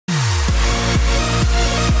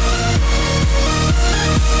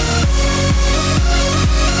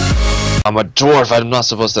I'm a dwarf. I'm not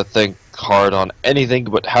supposed to think hard on anything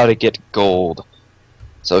but how to get gold.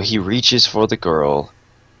 So he reaches for the girl,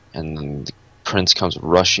 and then the prince comes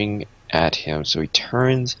rushing at him. So he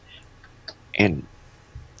turns and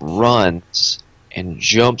runs and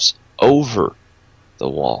jumps over the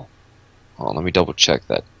wall. Hold on, let me double check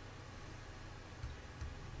that.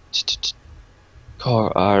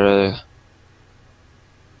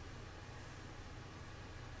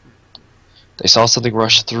 They saw something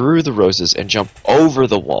rush through the roses and jump over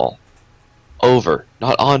the wall. Over,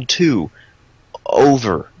 not onto,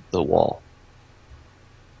 over the wall.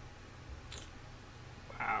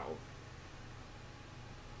 Wow.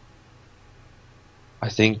 I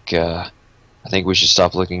think we should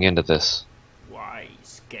stop looking into this. Why?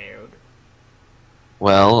 Scared?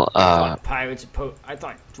 Well, I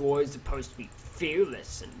thought dwarves are supposed to be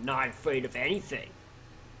fearless and not afraid of anything.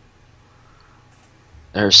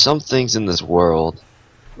 there are some things in this world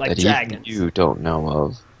Like that dragons. even you don't know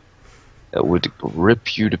of that would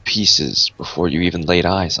rip you to pieces before you even laid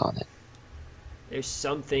eyes on it. There's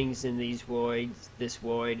some things in this void,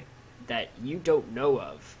 that you don't know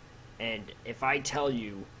of. And if I tell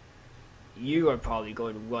you, you are probably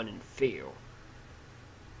going to run in fear.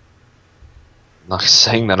 I'm not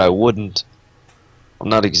saying that I wouldn't. I'm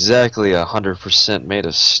not exactly 100% made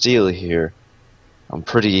of steel here. I'm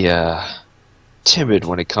pretty timid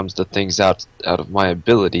when it comes to things out of my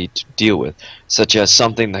ability to deal with, such as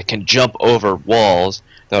something that can jump over walls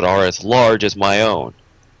that are as large as my own.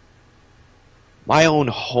 My own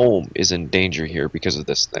home is in danger here because of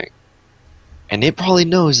this thing. And it probably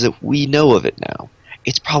knows that we know of it now.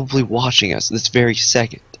 It's probably watching us this very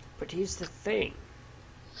second. But here's the thing.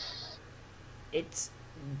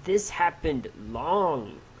 This happened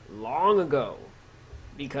long ago.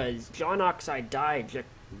 Because John Oxide died just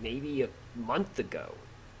maybe a month ago.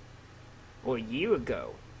 Or a year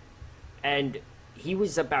ago. And he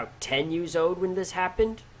was about 10 years old when this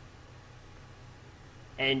happened.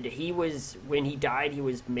 And when he died, he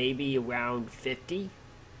was maybe around 50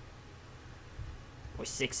 or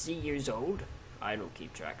 60 years old. I don't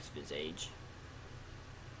keep track of his age.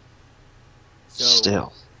 So,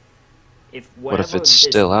 Still. what if it's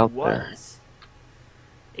still out there?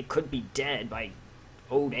 It could be dead by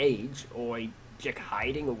old age or just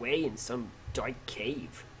hiding away in some dark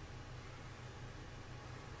cave.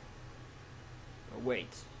 Oh,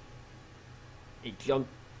 wait. It jumped,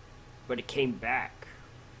 but it came back.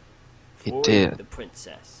 It did. The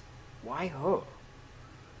princess. Why her?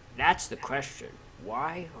 That's the question.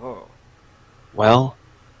 Why her? Well,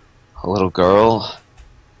 a little girl,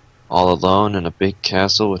 all alone in a big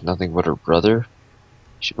castle with nothing but her brother.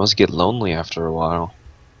 She must get lonely after a while.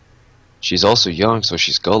 She's also young, so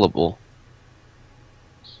she's gullible.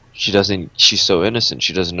 She's so innocent,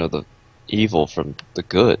 she doesn't know the evil from the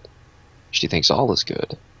good. She thinks all is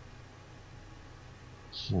good.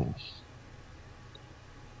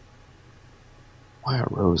 Why a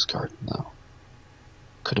rose garden, though?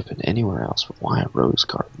 Could have been anywhere else, but why a rose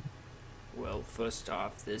garden? Well, first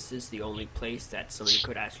off, this is the only place that somebody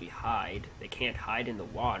could actually hide. They can't hide in the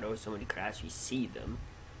water, somebody could actually see them.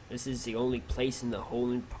 This is the only place in the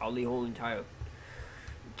probably whole entire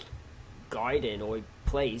garden or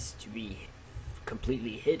place to be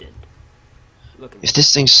completely hidden. Look at If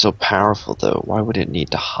this thing's so powerful, though, why would it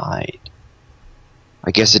need to hide?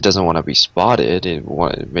 I guess it doesn't want to be spotted.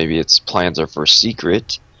 Maybe its plans are for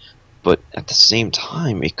secret. But at the same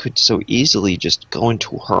time, it could so easily just go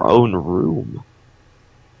into her own room.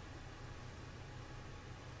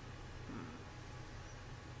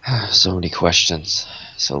 So many questions,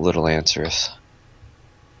 so little answers.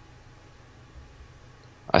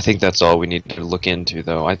 I think that's all we need to look into,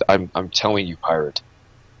 though. I'm telling you, Pirate,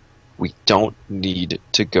 we don't need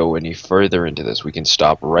to go any further into this. We can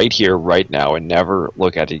stop right here, right now, and never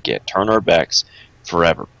look at it again. Turn our backs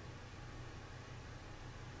forever.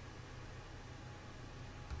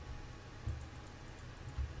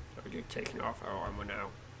 you're taking off our armor now.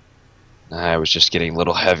 It was just getting a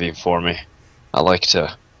little heavy for me. I like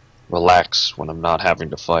to relax when I'm not having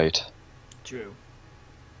to fight. True.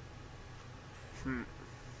 But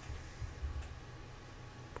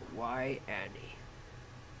why Annie?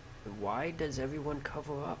 And why does everyone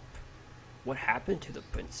cover up? What happened to the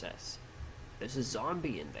princess? There's a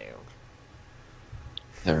zombie in there.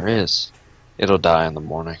 There is. It'll die in the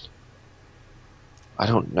morning. I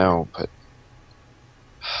don't know, but...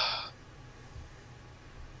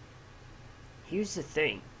 Here's the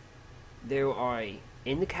thing.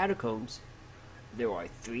 In the catacombs, there are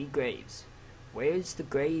 3 graves. Where's the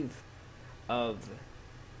grave of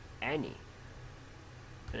Annie?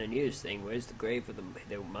 And the nearest thing, where's the grave of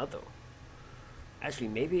their mother? Actually,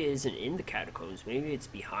 maybe it isn't in the catacombs. Maybe it's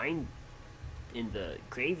behind in the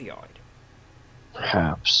graveyard.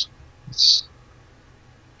 Perhaps. Let's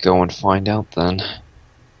go and find out then.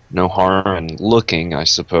 No harm in looking, I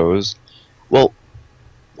suppose. Well,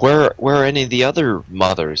 where are any of the other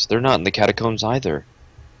mothers? They're not in the catacombs either.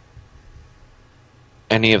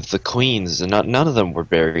 Any of the queens, and none of them were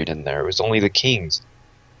buried in there. It was only the kings.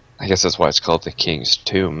 I guess that's why it's called the king's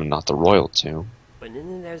tomb and not the royal tomb. But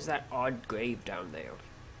then there's that odd grave down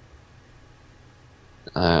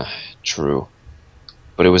there. True.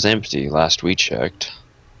 But it was empty last we checked.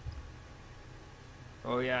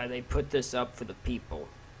 Oh yeah, they put this up for the people,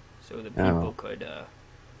 so the people could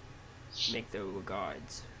make their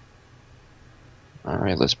regards.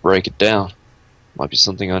 Alright, let's break it down. Might be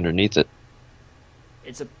something underneath it.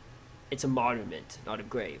 It's a monument, not a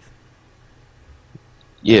grave.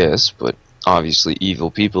 Yes, but obviously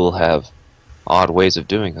evil people have odd ways of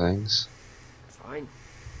doing things. Fine.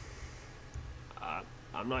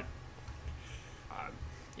 I'm not.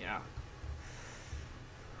 Yeah.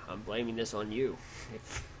 I'm blaming this on you.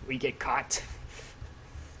 If we get caught.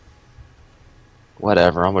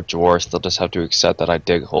 Whatever, I'm a dwarf, they'll just have to accept that I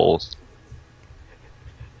dig holes.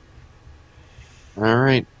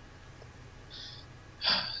 Alright.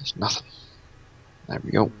 There's nothing. There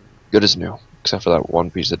we go. Good as new, except for that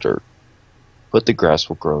one piece of dirt. But the grass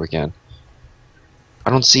will grow again. I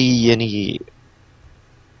don't see any...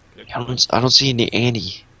 I don't see any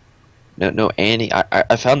Annie. No Annie.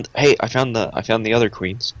 I found... Hey, I found the other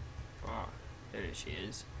queens. Oh, there she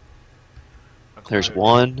is. There's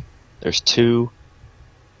one. There's two.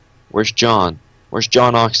 Where's John? Where's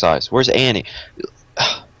John Oxeyes? Where's Annie?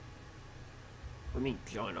 What do you mean,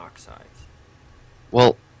 John Oxeyes?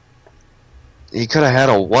 Well, he could have had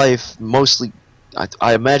a wife. Mostly,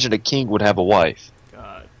 I imagine a king would have a wife.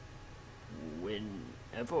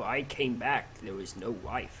 Whenever I came back, there was no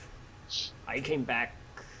wife. I came back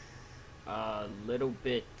a little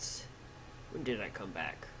bit... When did I come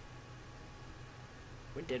back?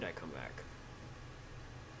 When did I come back?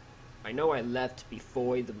 I know I left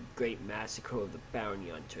before the great massacre of the bounty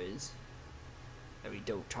hunters that we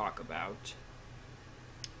don't talk about.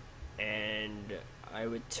 And I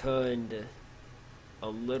returned a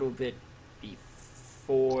little bit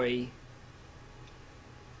before...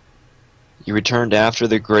 You returned after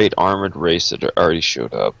the great armored race had already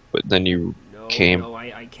showed up, but then you came... No,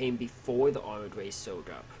 I came before the armored race showed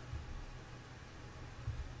up.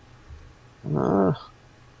 I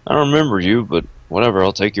don't remember you, but whatever,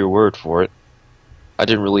 I'll take your word for it. I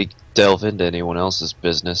didn't really delve into anyone else's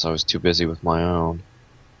business, I was too busy with my own.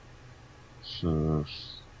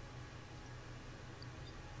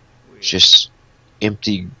 Just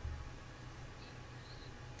empty...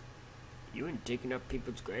 You weren't digging up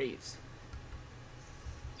people's graves.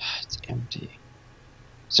 It's empty.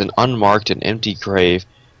 It's an unmarked and empty grave,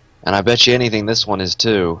 and I bet you anything this one is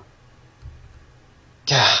too.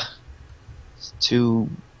 Gah. It's too...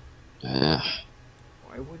 Why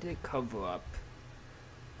would they cover up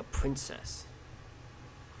a princess?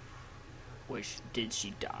 Did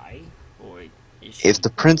she die? Or is she... If the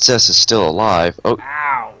princess is still alive... Oh,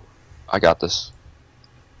 Ow! I got this.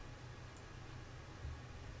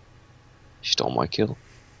 She stole my kill.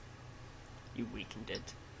 You weakened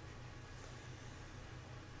it.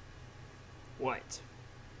 What?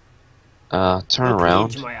 Turn Look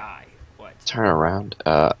around. into my eye. What? Turn around.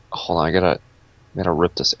 Hold on, I gotta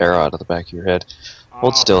rip this arrow out of the back of your head.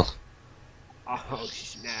 Hold still. Oh,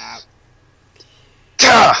 snap.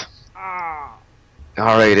 Gah! Ah!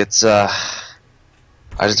 Alright, it's, I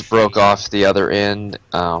just broke off the other end.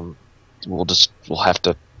 We'll have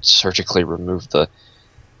to surgically remove the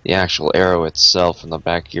actual arrow itself from the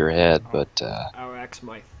back of your head, but, I'll ask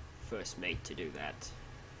my first mate to do that.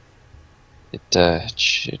 it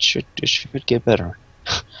should get better.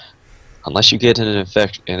 Unless you get an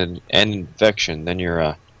infection, then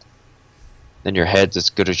your head's as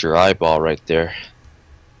good as your eyeball right there.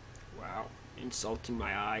 Wow, insulting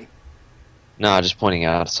my eye. Nah, just pointing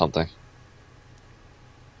out something.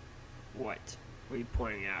 What? What are you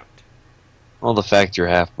pointing out? Well, the fact you're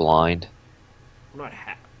half blind. I'm not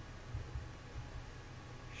half.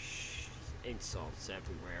 Insults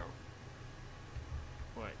everywhere.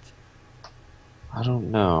 What? I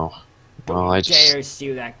don't know. Don't Well, I dare just...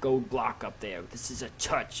 steal that gold block up there. This is a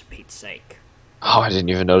touch, for Pete's sake. Oh, I didn't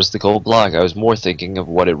even notice the gold block. I was more thinking of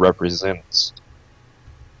what it represents.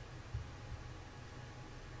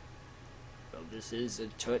 Well, this is a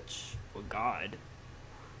touch for God.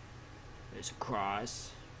 There's a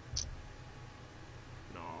cross.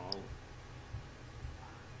 No.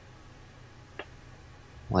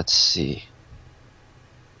 Let's see.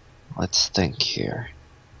 let's think here.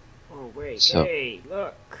 Oh, wait, So- hey,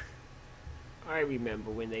 look. I remember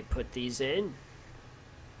when they put these in.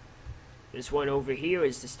 This one over here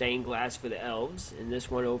is the stained glass for the elves, and this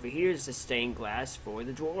one over here is the stained glass for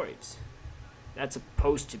the dwarves. That's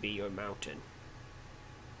supposed to be your mountain.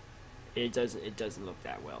 It doesn't look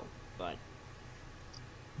that well, but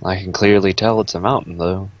I can clearly tell it's a mountain,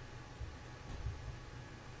 though.